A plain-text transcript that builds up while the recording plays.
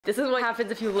This is what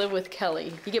happens if you live with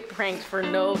Kelly. You get pranked for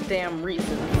no damn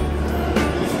reason.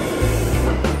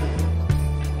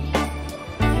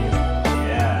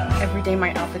 Yeah. Every day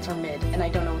my outfits are mid, and I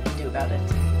don't know what to do about it.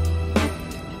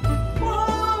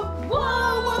 Whoa!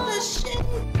 Whoa! What the shit?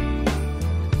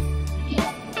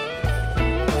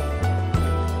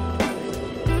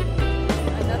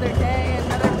 Another day,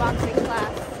 another boxing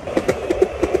class.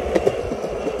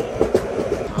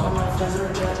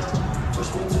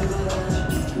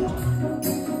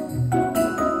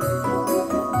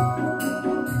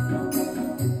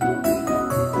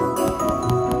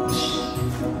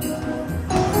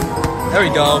 There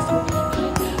we go.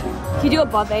 Can you do a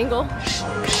butt angle?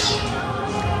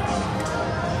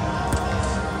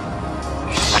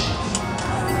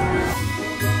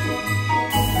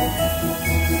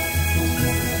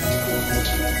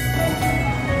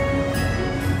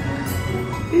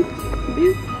 Boop,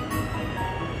 boop.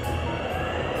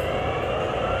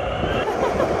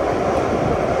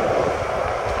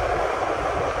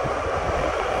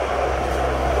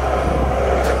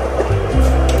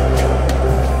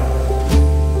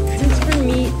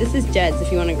 This is Jed's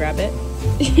if you want to grab it.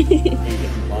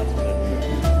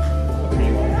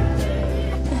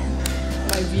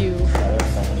 My view.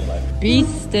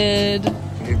 Beasted.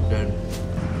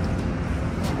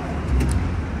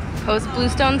 Post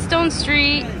Bluestone, Stone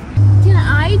Street. Can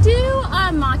I do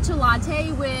a matcha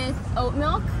latte with oat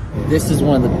milk? This is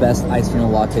one of the best ice cream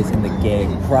lattes in the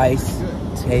game. Price,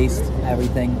 taste,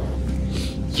 everything.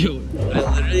 Yo, I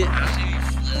literally have to be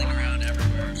flailing around everywhere.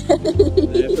 I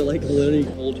have to like literally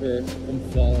hold her from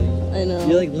falling. I know.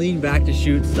 You like lean back to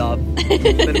shoot stuff,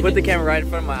 then put the camera right in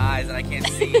front of my eyes and I can't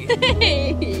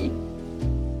see.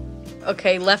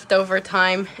 Okay, leftover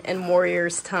time and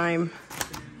Warriors time.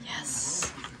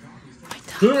 Yes. My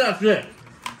time. Do that shit.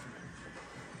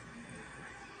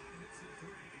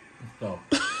 Let's go.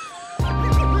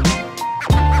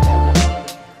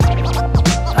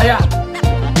 Hiya!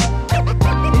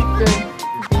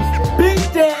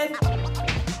 Beasted!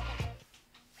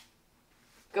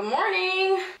 Good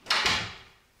morning.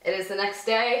 It is the next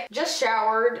day. Just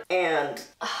showered and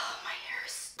my hair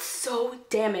is so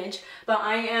damaged, but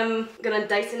I am gonna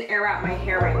Dyson Airwrap my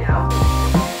hair right now.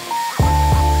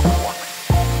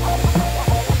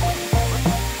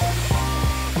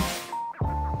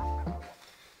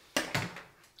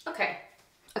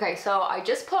 Okay, so I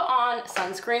just put on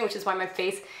sunscreen, which is why my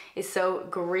face is so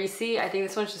greasy. I think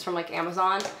this one's just from like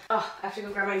Amazon. Oh, I have to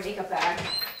go grab my makeup bag.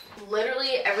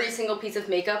 Literally every single piece of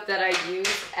makeup that I use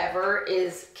ever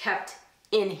is kept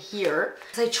in here.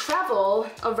 Because I travel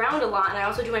around a lot and I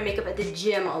also do my makeup at the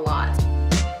gym a lot.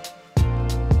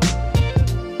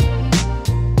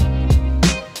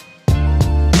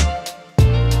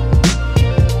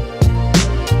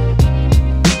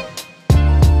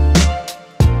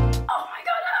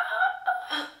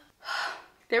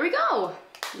 There we go.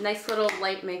 Nice little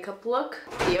light makeup look.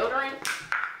 Deodorant.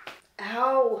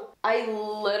 Ow. I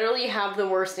literally have the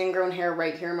worst ingrown hair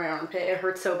right here in my armpit. It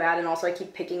hurts so bad and also I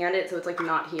keep picking at it so it's like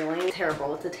not healing. It's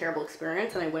terrible. It's a terrible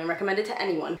experience and I wouldn't recommend it to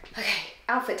anyone. Okay,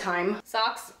 outfit time.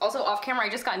 Socks. Also off camera, I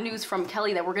just got news from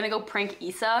Kelly that we're gonna go prank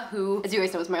Issa, who, as you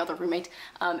guys know, is my other roommate.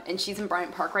 And she's in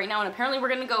Bryant Park right now and apparently we're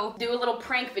gonna go do a little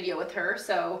prank video with her.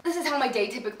 So this is how my day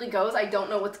typically goes. I don't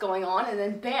know what's going on and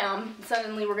then bam,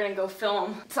 suddenly we're gonna go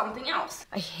film something else.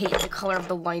 I hate the color of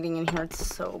the lighting in here. It's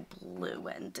so blue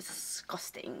and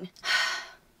disgusting.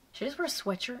 Should I just wear a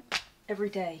sweatshirt every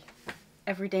day?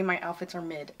 Every day my outfits are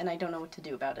mid and I don't know what to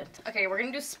do about it. Okay, we're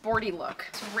gonna do sporty look.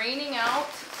 It's raining out,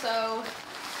 so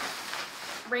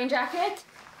rain jacket.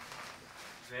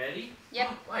 Ready? Yep.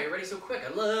 Oh, wow, you're ready so quick.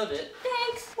 I love it.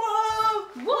 Thanks. Whoa!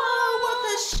 Whoa! What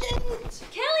the shit?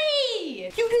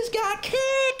 Kelly! You just got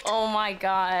kicked! Oh my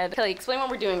god. Kelly, explain what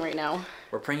we're doing right now.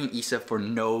 We're pranking Issa for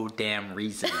no damn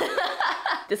reason.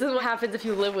 This is what happens if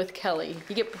you live with Kelly.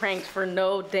 You get pranked for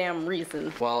no damn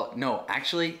reason. Well, no,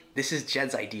 actually, this is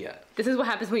Jed's idea. This is what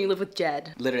happens when you live with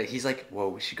Jed. Literally, he's like, whoa,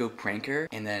 we should go prank her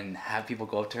and then have people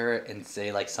go up to her and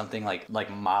say like something like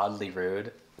mildly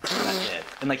rude. And that's it.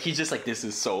 And like, he's just like, this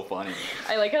is so funny.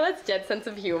 I like how that's Jed's sense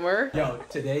of humor. Yo,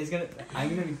 I'm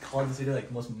gonna be called this video like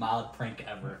the most mild prank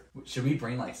ever. Should we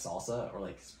bring like salsa or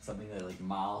like something that like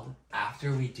mild?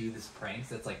 After we do this prank,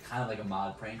 that's like kind of like a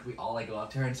mild prank, we all like go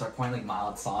up to her and start pouring like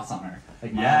mild sauce on her.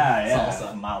 Like mild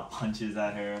salsa. Mild punches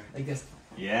at her. Like this.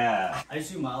 Yeah. I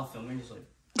just do mild filming, just like.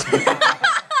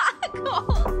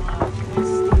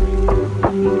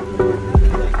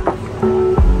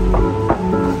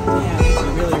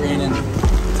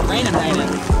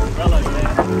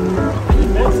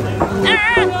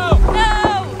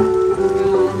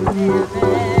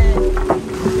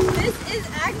 This is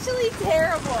actually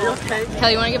terrible.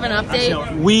 Kelly, you want to give an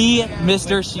update? We missed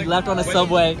her. She left on a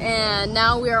subway. And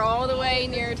now we are all the way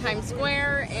near Times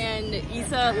Square, and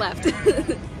Issa left.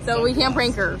 So we can't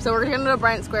prank her. So we're gonna go to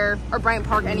Bryant Square, or Bryant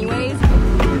Park anyways.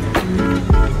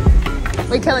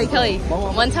 Wait, Kelly.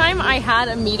 One time I had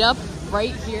a meetup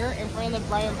right here in front of the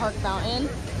Bryant Park fountain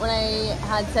when I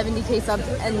had 70K subs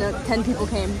and 10 people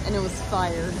came, and it was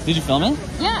fire. Did you film it?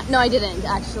 Yeah. No, I didn't,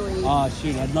 actually. Oh,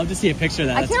 shoot. I'd love to see a picture of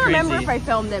that. I can't remember if I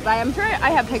filmed it, but I'm sure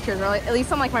I have pictures, or at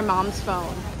least on like my mom's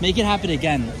phone. Make it happen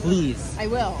again, please. I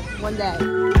will, one day.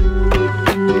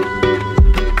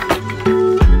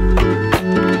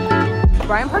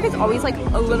 Bryant Park is always like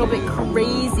a little bit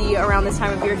crazy around this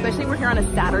time of year, especially we're here on a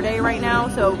Saturday right now,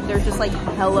 so there's just like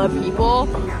hella people.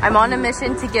 I'm on a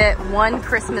mission to get one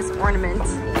Christmas ornament.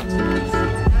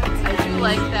 I do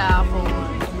like the apple.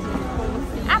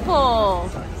 Apple!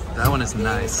 That one is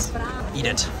nice. Eat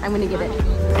it. I'm gonna get it.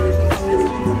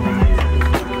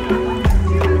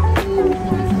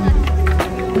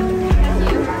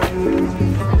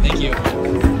 Thank you.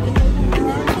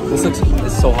 This looks,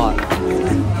 it's so hot.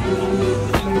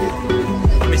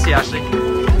 Let me see, Ashley.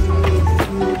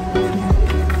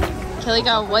 Kelly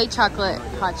got white chocolate,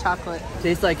 hot chocolate.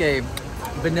 Tastes like a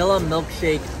vanilla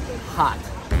milkshake hot.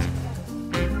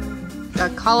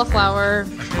 Got cauliflower.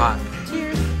 It's hot.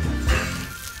 Cheers.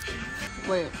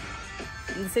 Wait.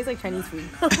 This tastes like Chinese food.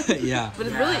 Yeah. But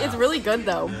it's really good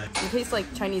though. It tastes like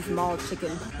Chinese mall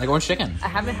chicken. Like orange chicken. I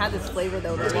haven't had this flavor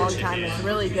though in a long time. It's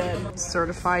really good.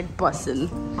 Certified bussin'.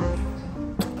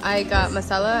 I got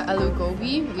masala aloo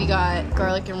gobi. We got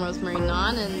garlic and rosemary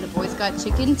naan, and the boys got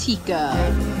chicken tikka.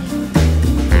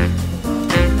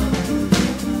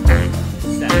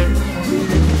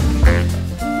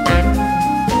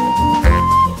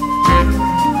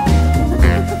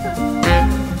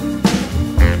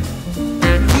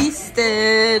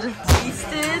 Feasted.